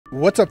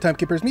What's up,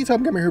 Timekeepers? Me,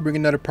 Tom Gamer here,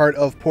 bringing another part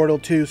of Portal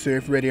 2. So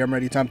if you're ready, I'm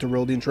ready. Time to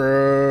roll the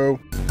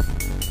intro.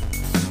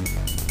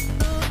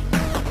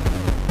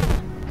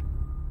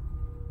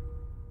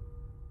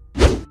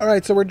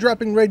 Alright, so we're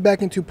dropping right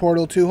back into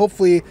Portal 2.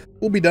 Hopefully,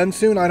 we'll be done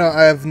soon. I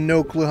have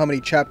no clue how many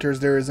chapters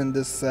there is in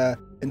this,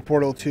 in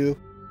Portal 2.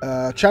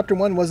 Chapter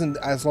 1 wasn't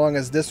as long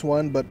as this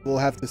one, but we'll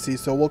have to see.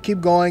 So we'll keep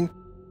going.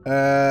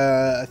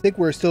 I think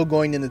we're still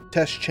going in the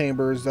test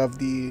chambers of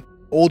the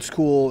old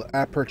school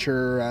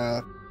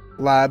Aperture,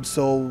 lab,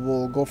 so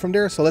we'll go from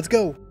there. So let's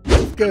go.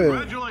 Let's go.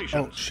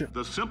 Congratulations. Oh, shit.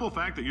 The simple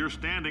fact that you're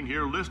standing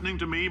here listening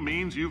to me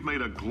means you've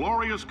made a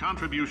glorious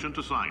contribution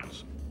to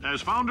science.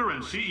 As founder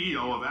and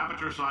CEO of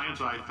Aperture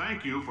Science, I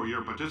thank you for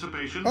your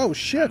participation. Oh,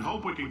 shit. And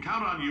hope we can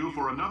count on you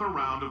for another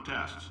round of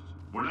tests.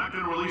 We're not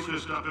going to release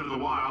this stuff into the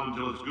wild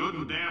until it's good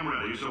and damn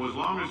ready, so as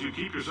long as you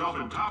keep yourself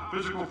in top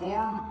physical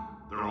form,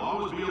 there will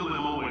always be a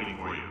limo waiting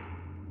for you.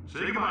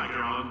 Say goodbye,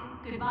 Carolyn.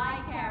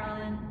 Goodbye,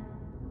 Carolyn.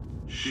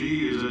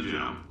 She is a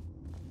gem.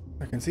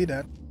 I can see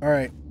that.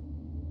 Alright.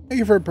 Thank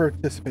you for your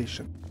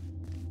participation.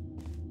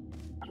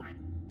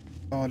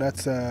 Oh,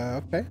 that's,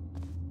 okay.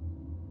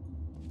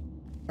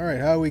 Alright,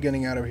 how are we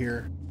getting out of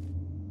here?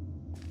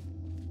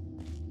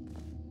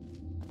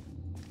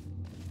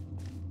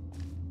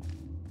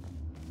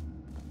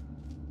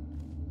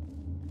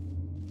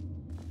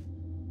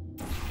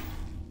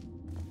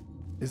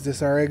 Is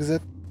this our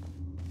exit?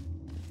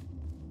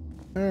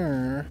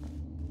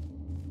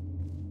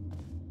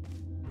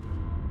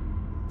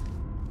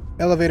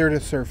 Elevator to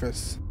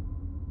surface.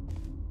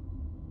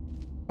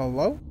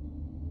 Hello?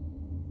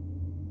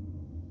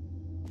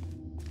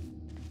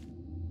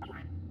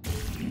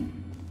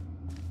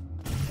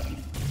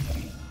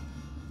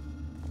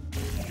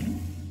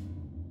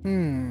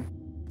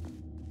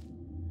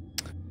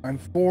 I'm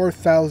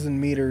 4,000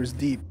 meters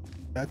deep.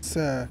 That's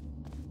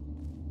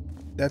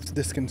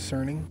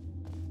disconcerting.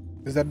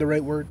 Is that the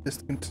right word?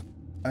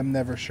 I'm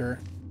never sure.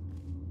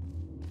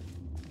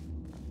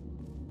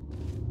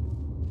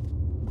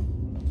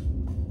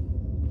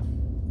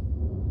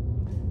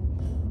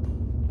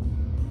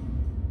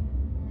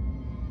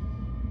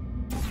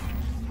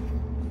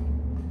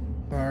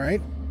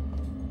 Alright.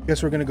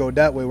 Guess we're gonna go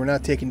that way. We're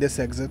not taking this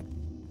exit.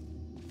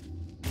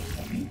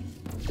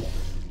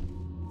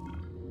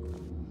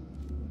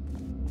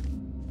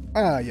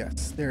 Ah,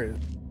 yes. There it is.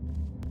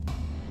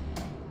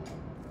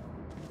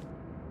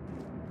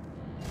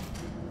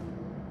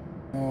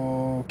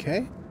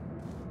 Okay.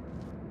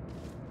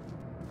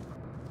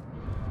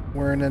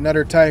 We're in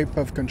another type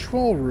of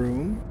control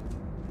room.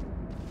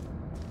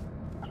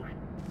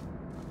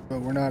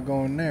 But we're not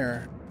going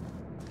there.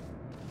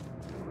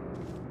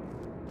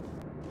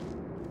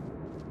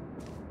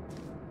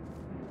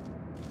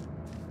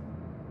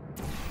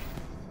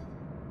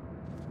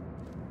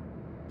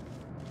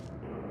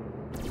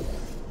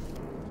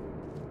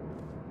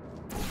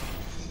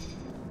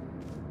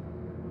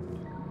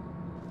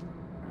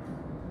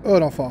 Oh,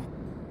 don't fall.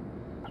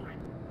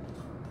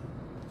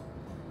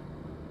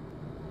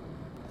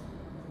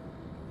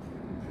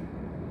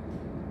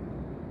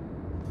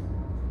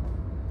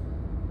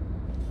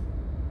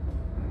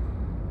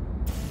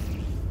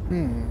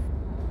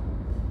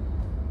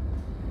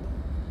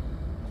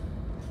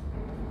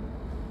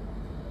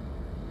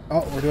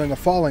 Oh, we're doing a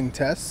falling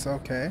test.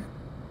 Okay.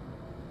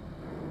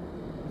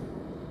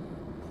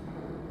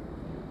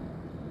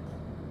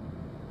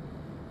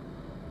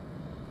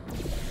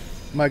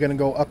 Am I gonna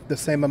go up the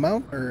same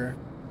amount, or?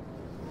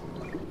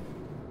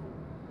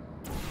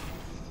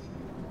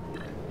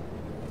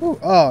 Ooh,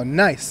 oh,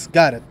 nice.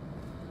 Got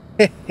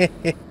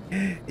it.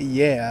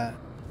 Yeah.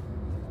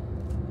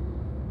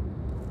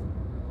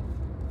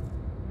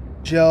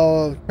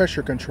 Gel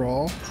pressure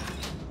control.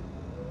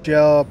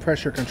 Gel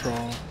pressure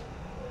control.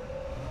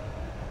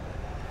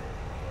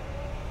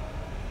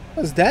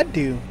 What does that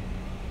do?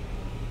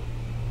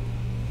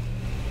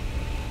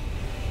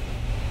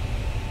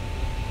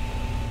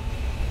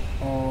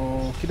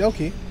 Okie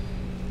dokie.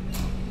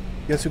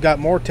 Guess we got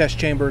more test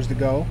chambers to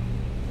go.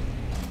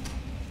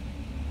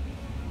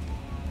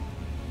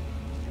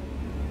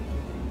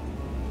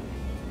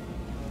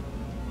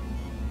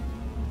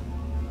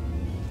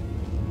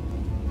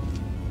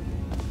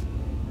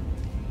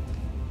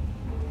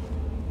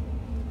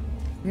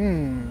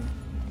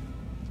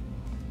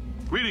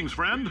 Greetings,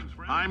 friend.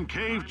 I'm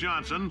Cave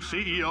Johnson,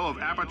 CEO of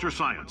Aperture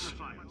Science.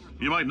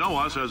 You might know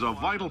us as a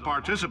vital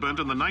participant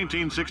in the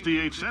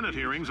 1968 Senate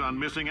hearings on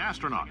missing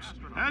astronauts.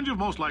 And you've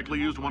most likely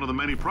used one of the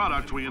many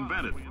products we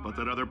invented, but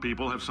that other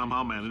people have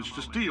somehow managed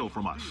to steal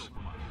from us.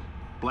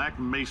 Black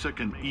Mesa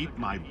can eat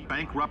my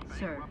bankrupt...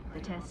 Sir, the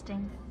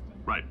testing?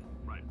 Right.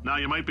 Now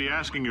you might be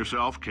asking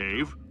yourself,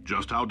 Cave,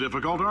 just how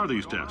difficult are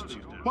these tests?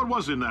 What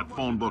was in that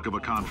phone book of a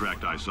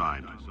contract I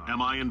signed?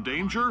 Am I in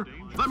danger?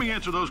 Let me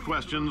answer those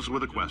questions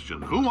with a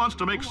question. Who wants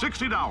to make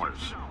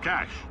 $60?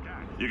 Cash.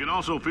 You can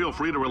also feel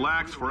free to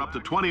relax for up to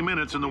 20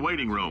 minutes in the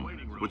waiting room,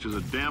 which is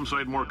a damn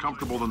sight more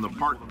comfortable than the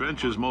park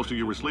benches most of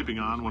you were sleeping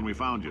on when we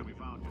found you.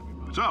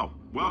 So,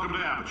 welcome to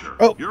Aperture.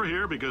 Oh. You're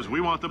here because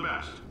we want the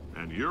best,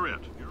 and you're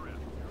it.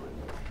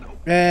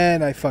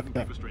 And I fucked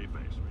up. Keep a straight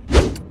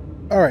face.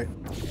 Alright.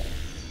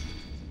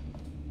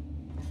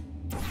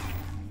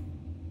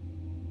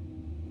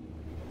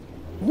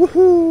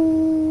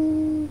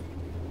 Woohoo!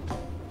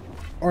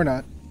 Or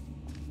not.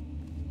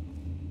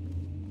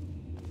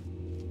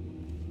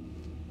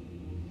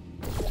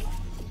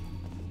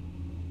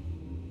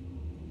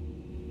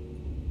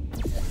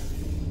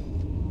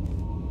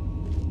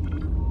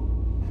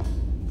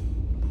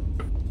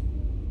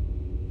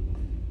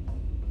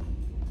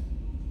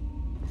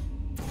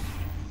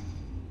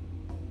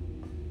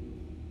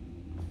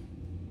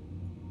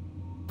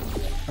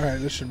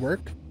 Alright, this should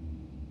work.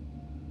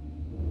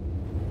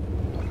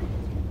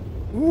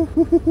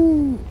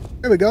 Woo-hoo-hoo-hoo.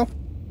 There we go.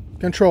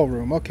 Control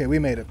room. Okay, we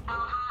made it. Oh,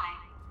 hi.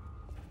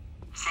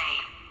 Say,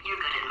 you're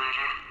good at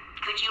murder.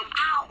 Could you...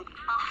 Ow!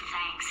 Oh,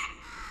 thanks.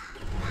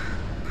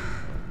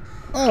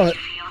 Oh, You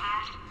feel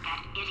that?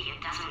 That idiot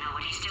doesn't know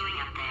what he's doing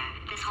up there.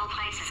 This whole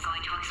place is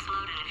going to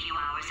explode in a few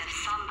hours if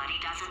somebody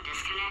doesn't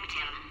disconnect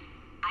him.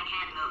 I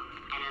can't move,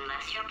 and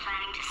unless you're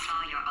planning to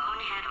saw your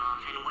own head off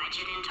and wedge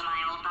it into my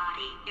old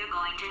body, you're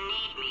going to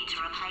need me to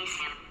replace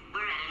him.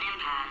 We're at an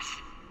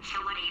impasse.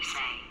 So what do you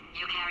say?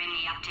 You carry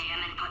me up to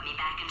him and put me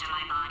back into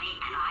my body,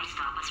 and I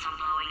stop us from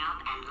blowing up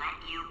and let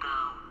you go.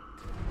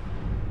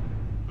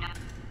 No.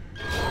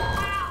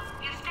 Ow!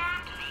 You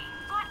stabbed me.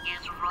 What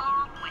is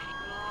wrong with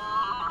you?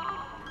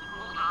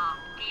 Hold on.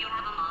 Do you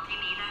have a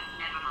multimeter?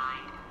 Never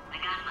mind. The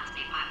gun must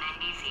be for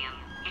magnesium.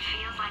 It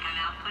feels like I'm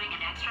outputting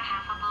an extra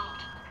half a volt.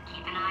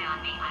 Keep an eye on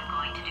me. I'm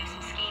going to do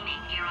some scheming.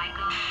 Here I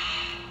go.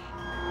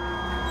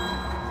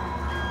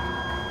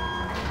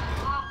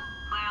 Whoa,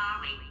 where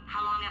are we?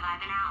 How long have I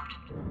been out?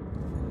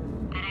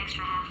 That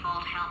extra half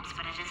volt helps,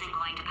 but it isn't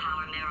going to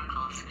power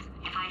miracles.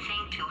 If I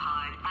think too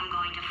hard, I'm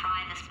going to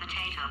fry this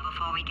potato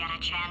before we get a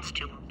chance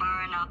to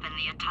burn up in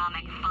the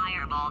atomic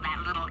fireball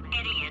that little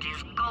idiot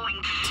is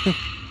going to...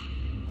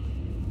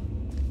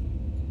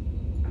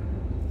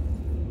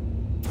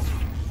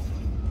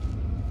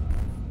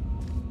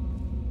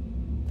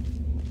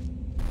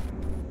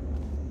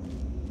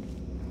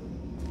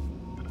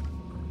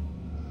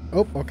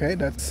 oh, okay.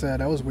 That's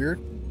that was weird.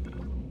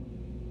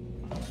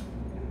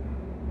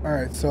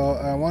 Alright, so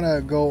I want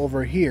to go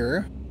over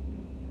here.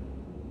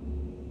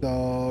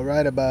 So,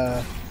 right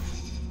about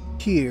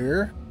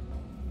here.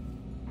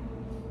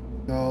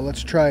 So,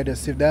 let's try to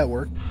see if that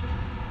works.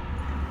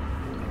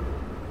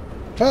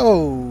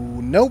 Oh,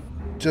 nope.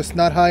 Just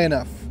not high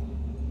enough.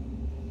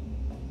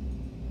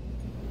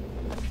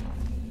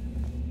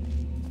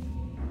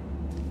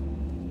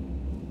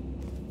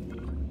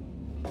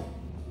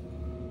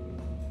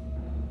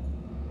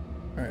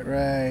 Alright,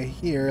 right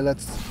here.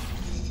 Let's...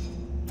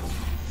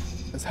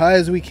 as high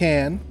as we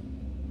can.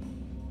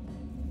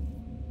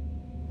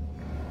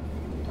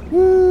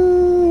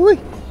 Woo-wee.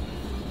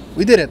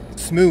 We did it.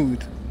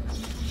 Smooth.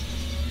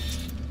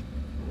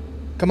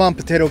 Come on,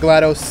 Potato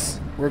GLaDOS.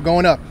 We're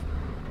going up.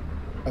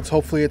 Let's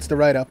hopefully it's the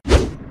right up.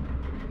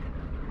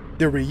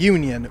 The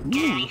reunion. Did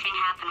Ooh. anything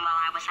happen while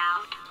I was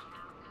out?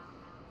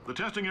 The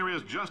testing area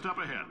is just up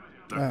ahead.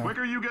 The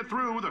quicker you get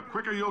through, the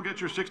quicker you'll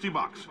get your $60.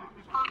 Hold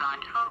on.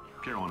 Oh.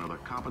 Carolyn, are the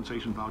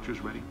compensation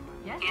vouchers ready?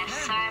 Yes,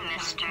 sir,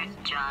 Mr.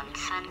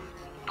 Johnson.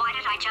 Why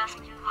did I just...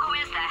 Who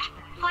is that?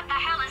 What the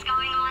hell is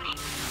going on here?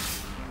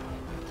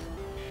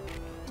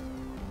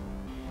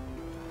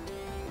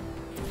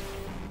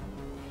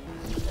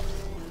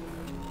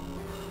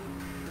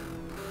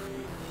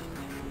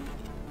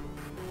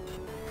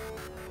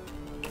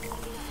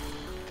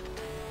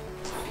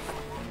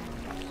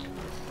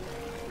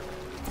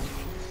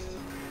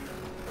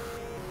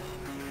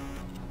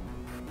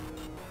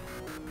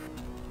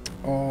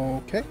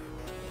 Okay.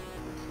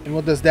 And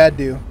what does that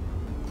do?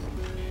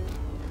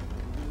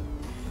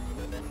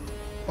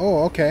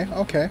 Oh, okay,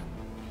 okay.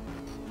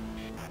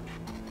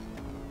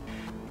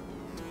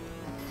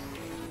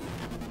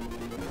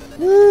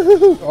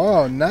 Woohoo!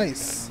 Oh,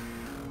 nice.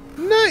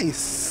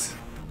 Nice!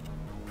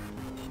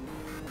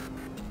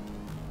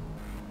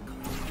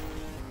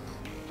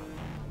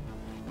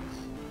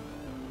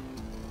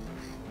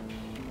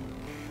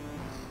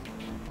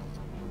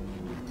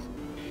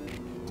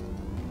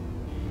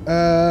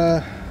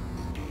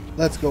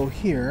 Let's go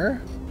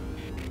here.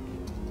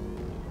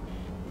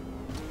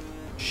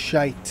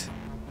 Shite.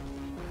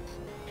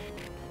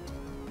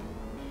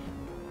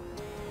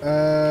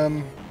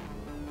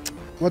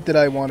 What did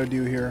I want to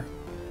do here?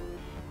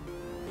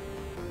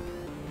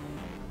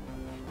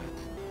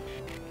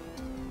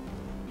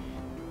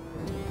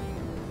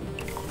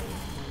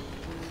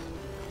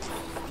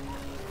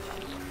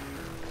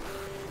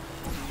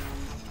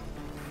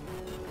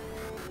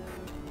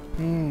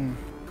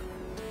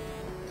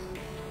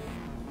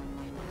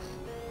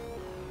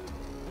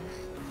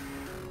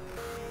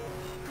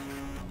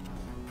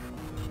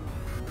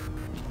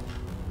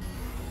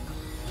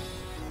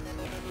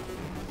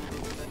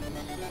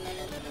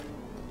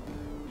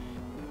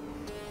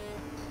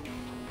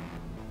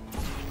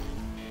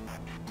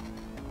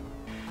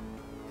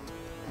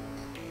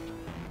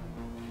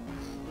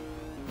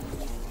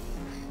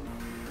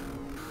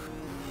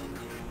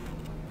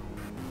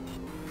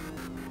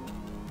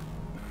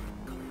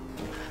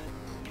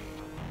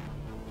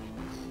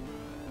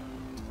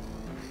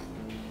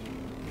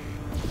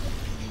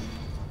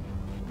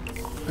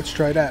 Let's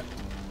try that.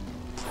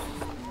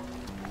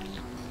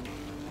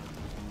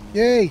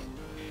 Yay!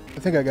 I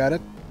think I got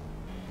it.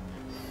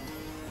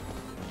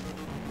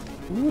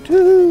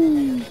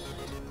 Woo-hoo!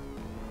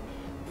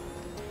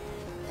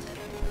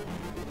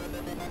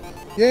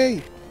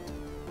 Yay!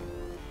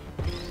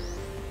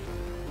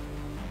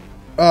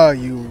 Oh,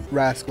 you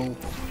rascal.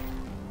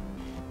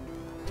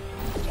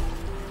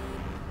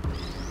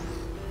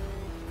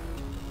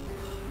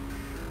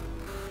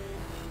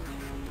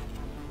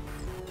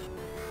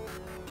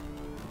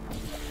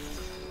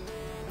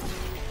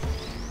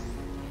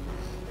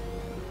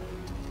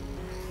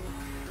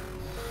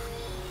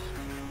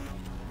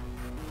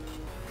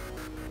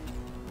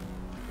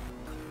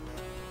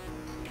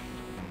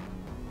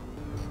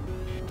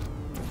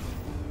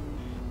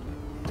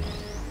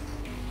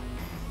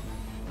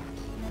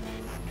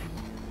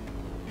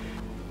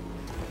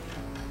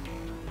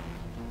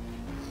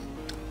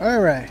 All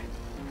right.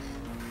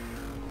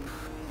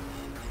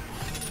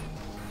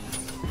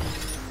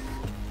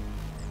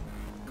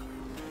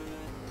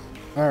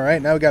 All right,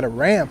 now we got a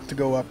ramp to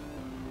go up.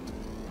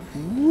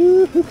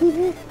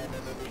 Woo-hoo-hoo-hoo.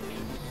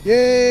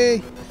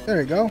 Yay! There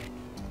we go.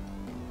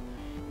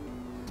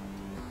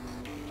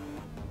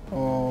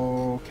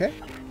 Okay.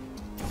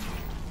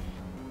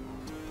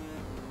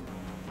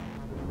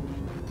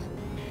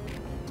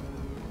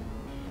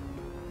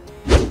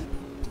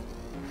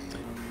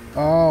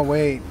 Oh,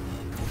 wait.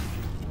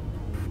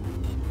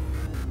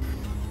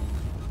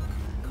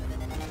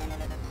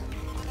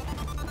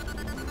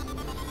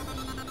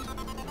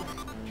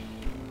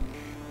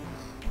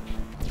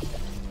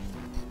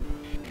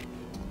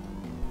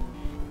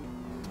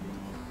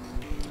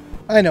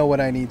 I know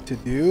what I need to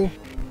do.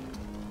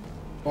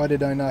 Why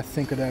did I not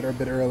think of that a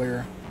bit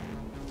earlier?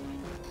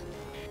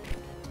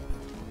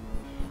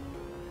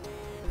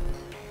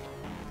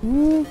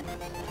 Woo.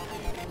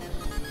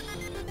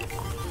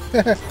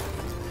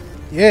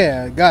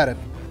 Yeah, got it.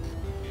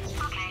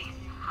 Okay,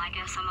 I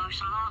guess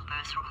emotional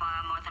outbursts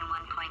require more than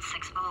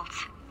 1.6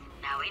 volts.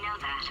 Now we know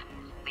that.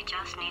 We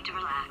just need to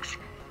relax.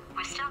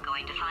 We're still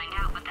going to find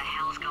out what the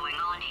hell's going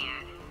on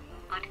here,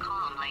 but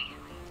calmly.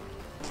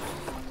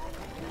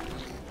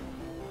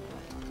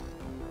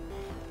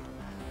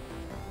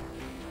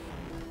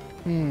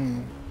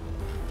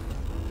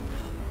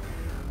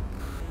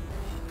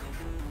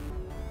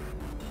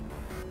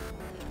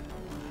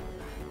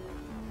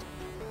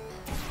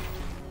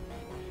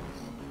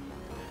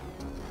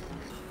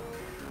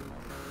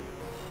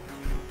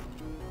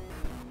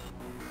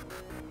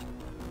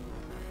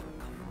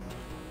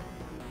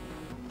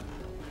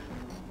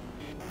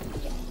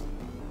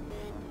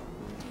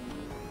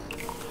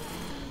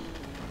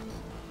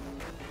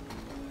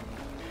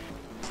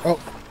 Oh.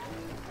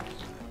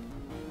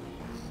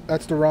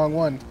 That's the wrong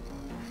one.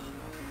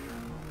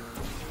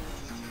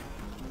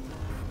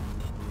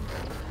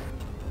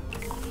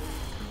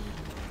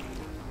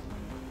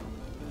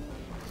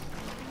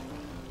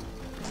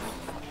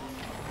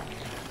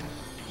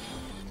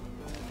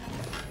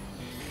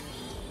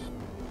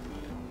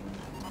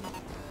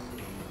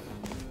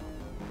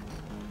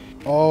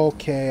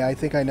 Okay, I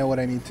think I know what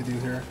I need to do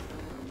here.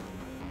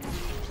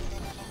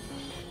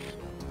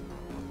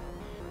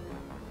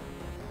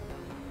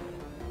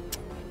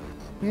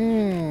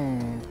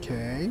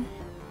 Okay.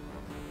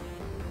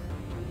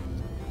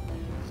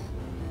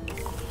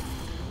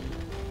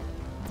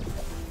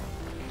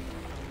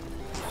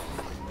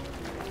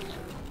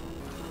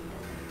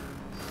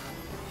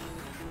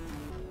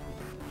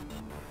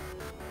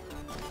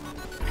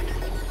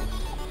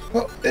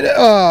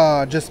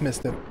 Oh, just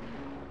missed it.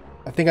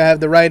 I think I have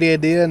the right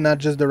idea, not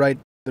just the right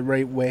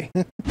way.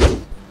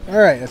 All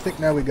right, I think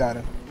now we got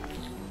it.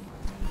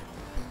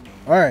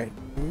 All right.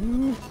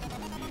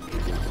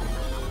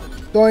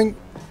 Going.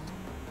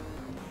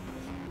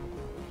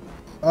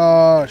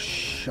 Oh,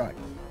 shit.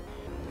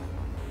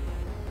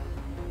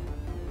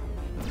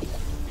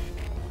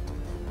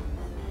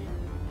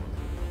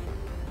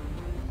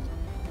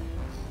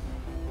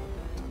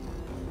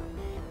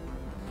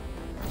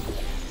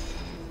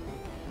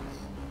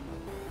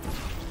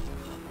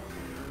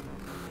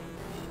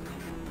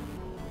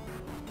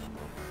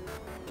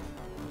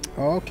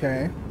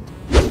 Okay.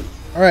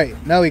 All right,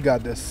 now we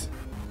got this.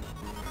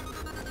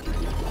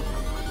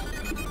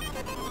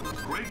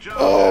 Great job.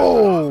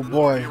 Oh,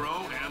 boy.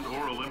 Hero and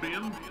or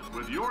Olympian.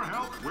 With your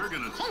help, we're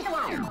gonna.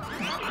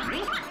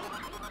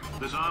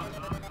 This on?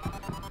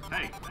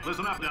 Hey,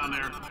 listen up down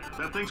there.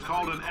 That thing's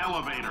called an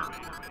elevator,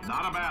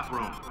 not a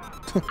bathroom.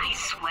 I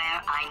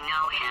swear I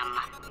know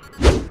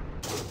him.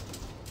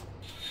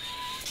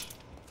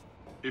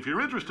 If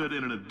you're interested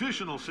in an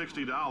additional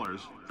 $60,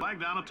 flag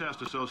down a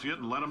test associate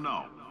and let them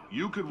know.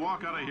 You could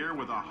walk out of here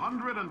with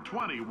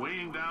 120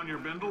 weighing down your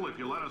bindle if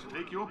you let us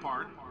take you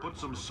apart, put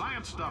some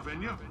science stuff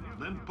in you,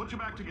 then put you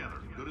back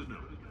together. Good as new.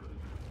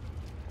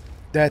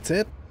 That's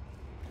it?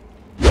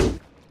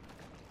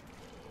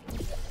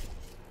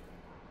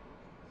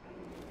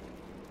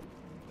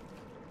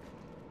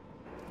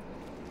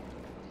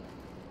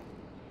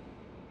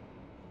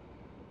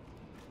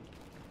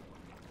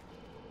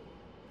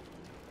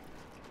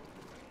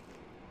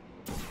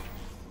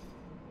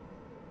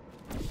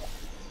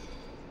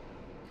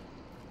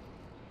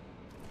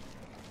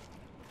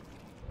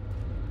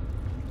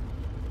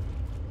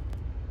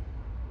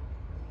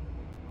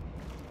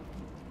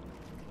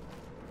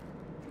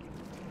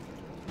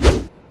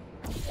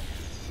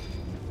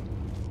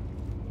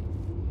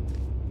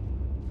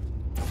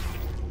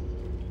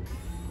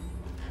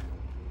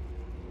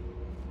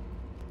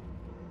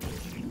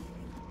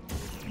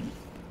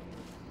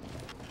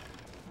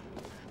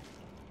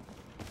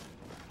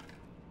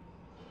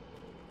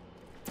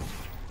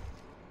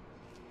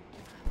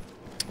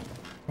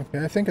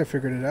 Okay, I think I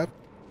figured it out.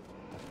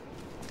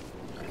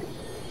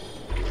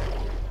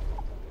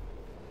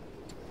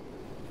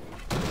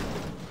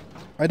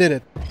 I did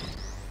it.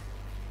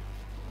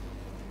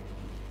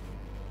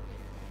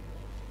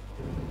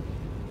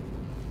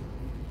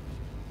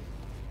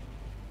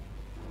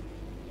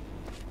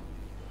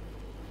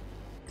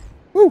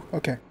 Woo!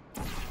 Okay.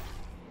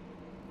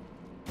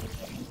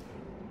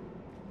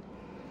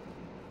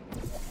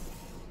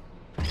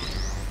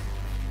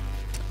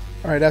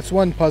 Alright, that's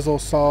one puzzle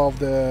solved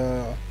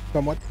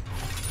somewhat.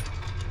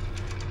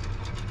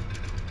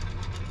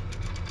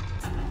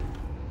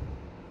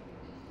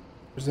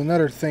 There's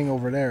another thing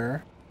over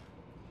there.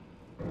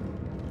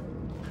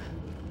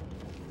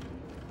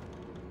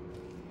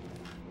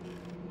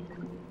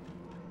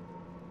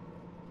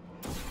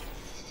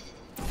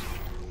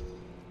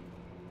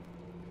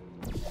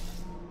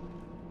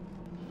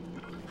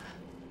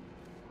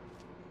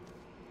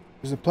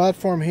 There's a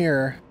platform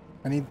here.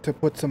 I need to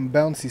put some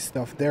bouncy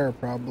stuff there,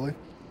 probably.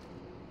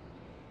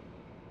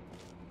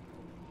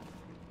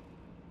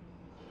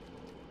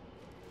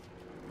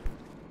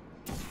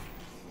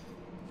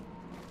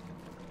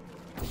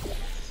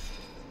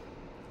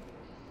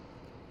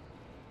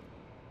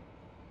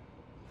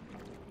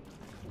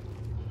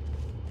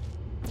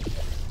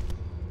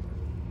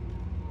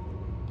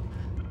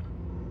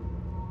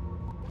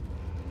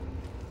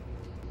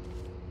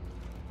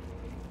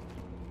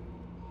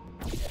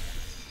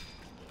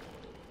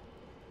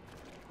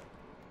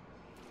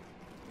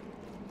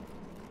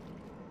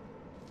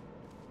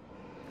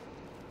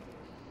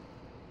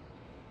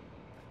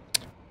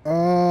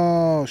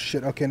 Oh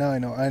shit, okay, now I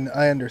know.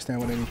 I understand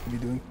what I need to be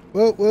doing.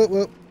 Whoa, whoa,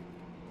 whoa.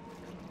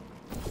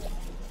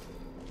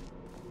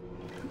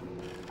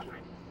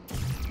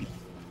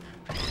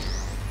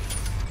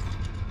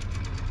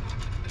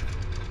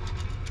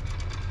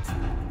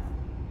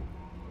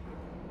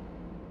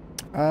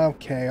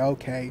 Okay,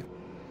 okay.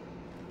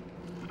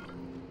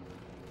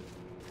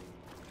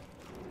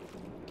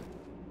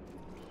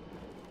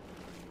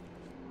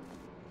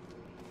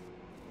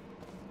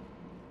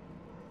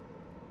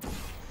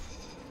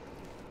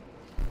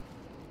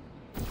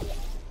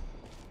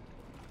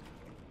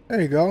 There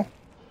you go.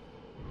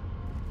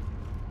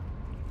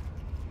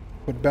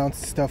 Put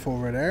bouncy stuff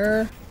over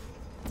there.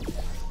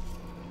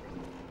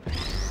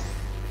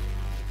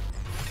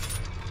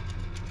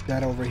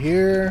 That over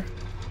here.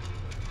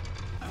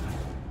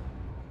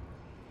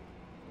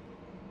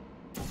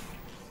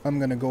 I'm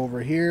gonna go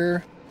over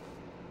here.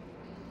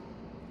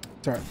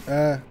 Sorry.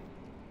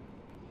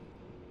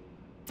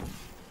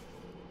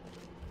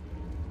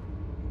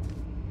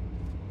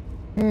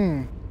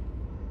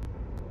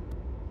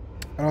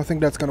 I don't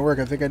think that's gonna work.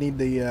 I think I need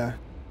the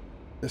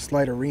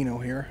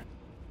sliderino here.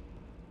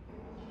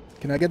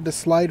 Can I get the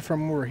slide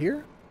from over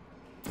here?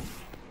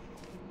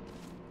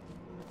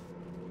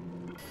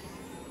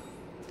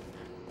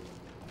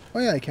 Oh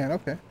yeah, I can.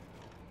 Okay.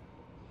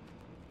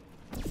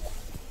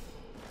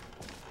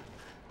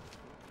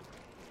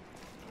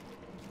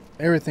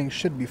 Everything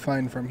should be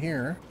fine from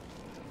here.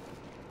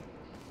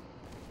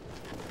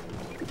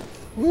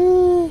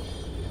 Woo!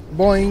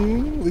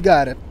 Boing! We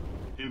got it.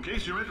 In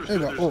case you're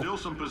interested, there's still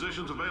some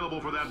positions available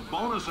for that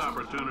bonus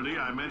opportunity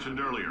I mentioned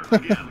earlier.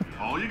 Again,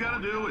 all you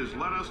gotta do is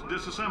let us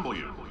disassemble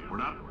you. We're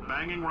not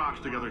banging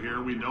rocks together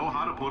here. We know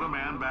how to put a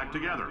man back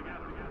together.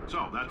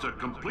 So, that's a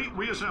complete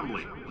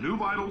reassembly. New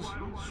vitals,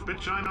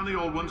 spit shine on the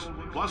old ones,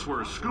 plus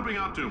we're scooping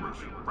out tumors.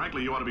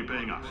 Frankly, you ought to be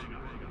paying us.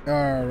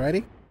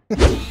 Alrighty.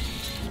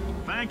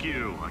 Thank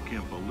you. I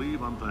can't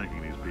believe I'm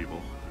thanking these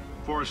people.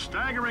 For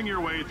staggering your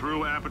way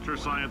through Aperture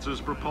Science's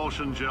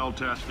propulsion gel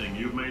testing,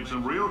 you've made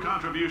some real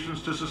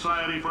contributions to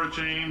society for a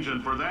change,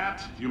 and for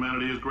that,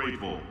 humanity is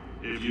grateful.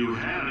 If you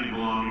had any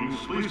belongings,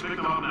 please pick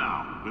them up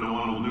now. We don't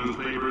want old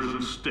newspapers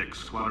and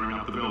sticks cluttering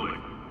up the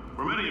building.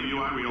 For many of you,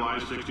 I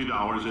realize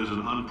 $60 is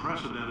an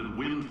unprecedented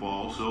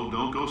windfall, so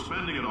don't go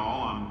spending it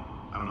all on,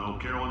 I don't know,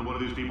 Carolyn, what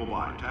do these people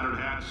buy? Tattered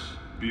hats?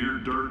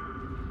 Beard dirt?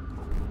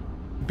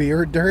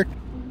 Beard dirt?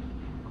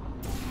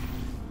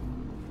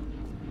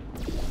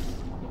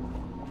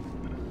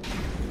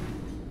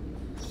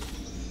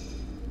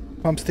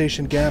 Pump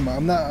Station Gamma.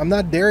 I'm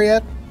not there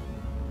yet.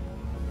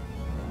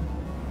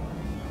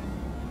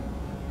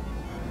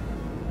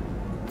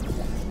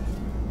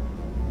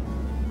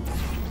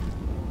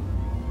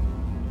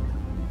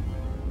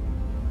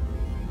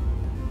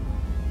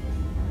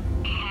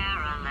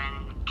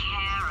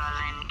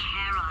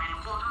 Carolyn,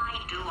 why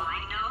do I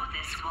know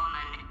this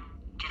woman?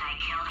 Did I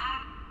kill her?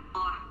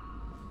 Or...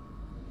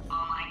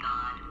 Oh my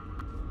god.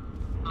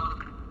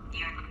 Look,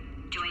 you're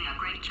doing a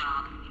great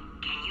job.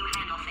 Can you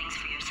handle things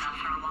for yourself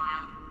for a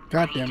while?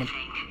 God damn it.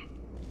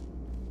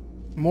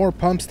 More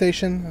pump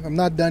station. I'm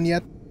not done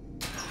yet.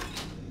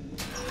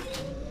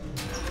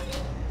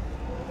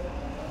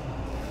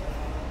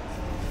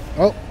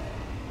 Oh.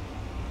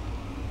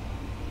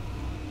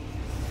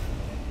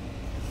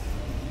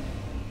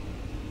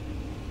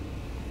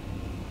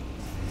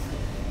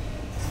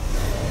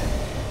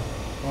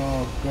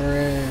 Oh,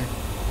 great.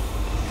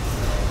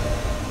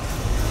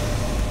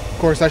 Of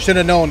course, I should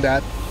have known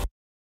that.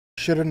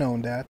 Should have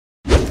known that.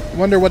 I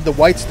wonder what the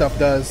white stuff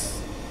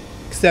does.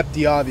 Except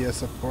the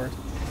obvious, of course.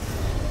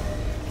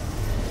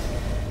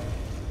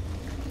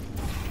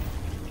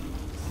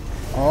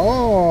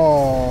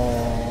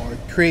 Oh,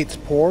 it creates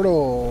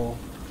portal.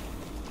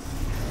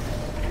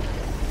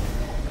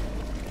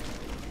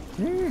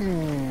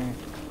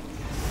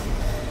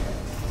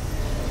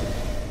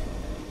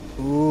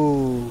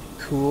 Ooh,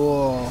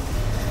 cool.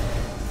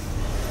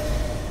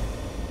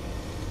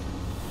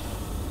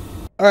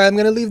 Alright, I'm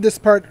gonna leave this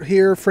part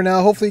here for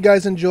now. Hopefully you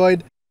guys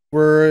enjoyed.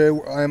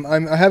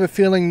 I have a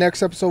feeling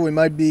next episode we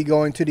might be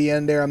going to the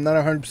end there. I'm not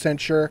 100%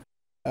 sure.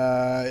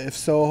 If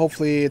so,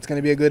 hopefully it's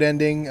gonna be a good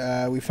ending.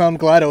 We found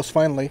GLaDOS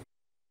finally.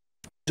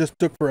 Just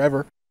took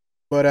forever.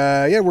 But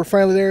yeah, we're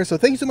finally there. So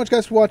thank you so much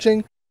guys for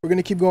watching. We're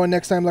gonna keep going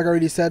next time, like I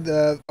already said.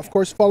 Of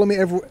course, follow me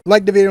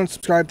like the video and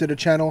subscribe to the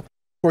channel.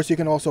 Of course, you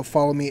can also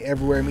follow me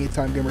everywhere,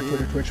 MeTimeGamer,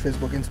 Twitter, Twitch,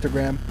 Facebook,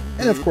 Instagram,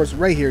 and of course,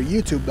 right here,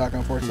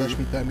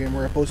 youtube.com/MeTimeGamer,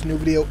 where I post a new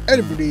video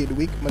every day of the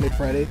week, Monday to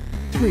Friday,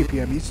 3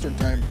 p.m. Eastern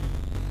Time.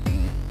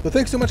 So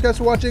thanks so much, guys,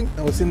 for watching,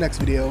 and we'll see you in the next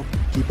video.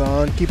 Keep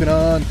on keeping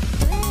on.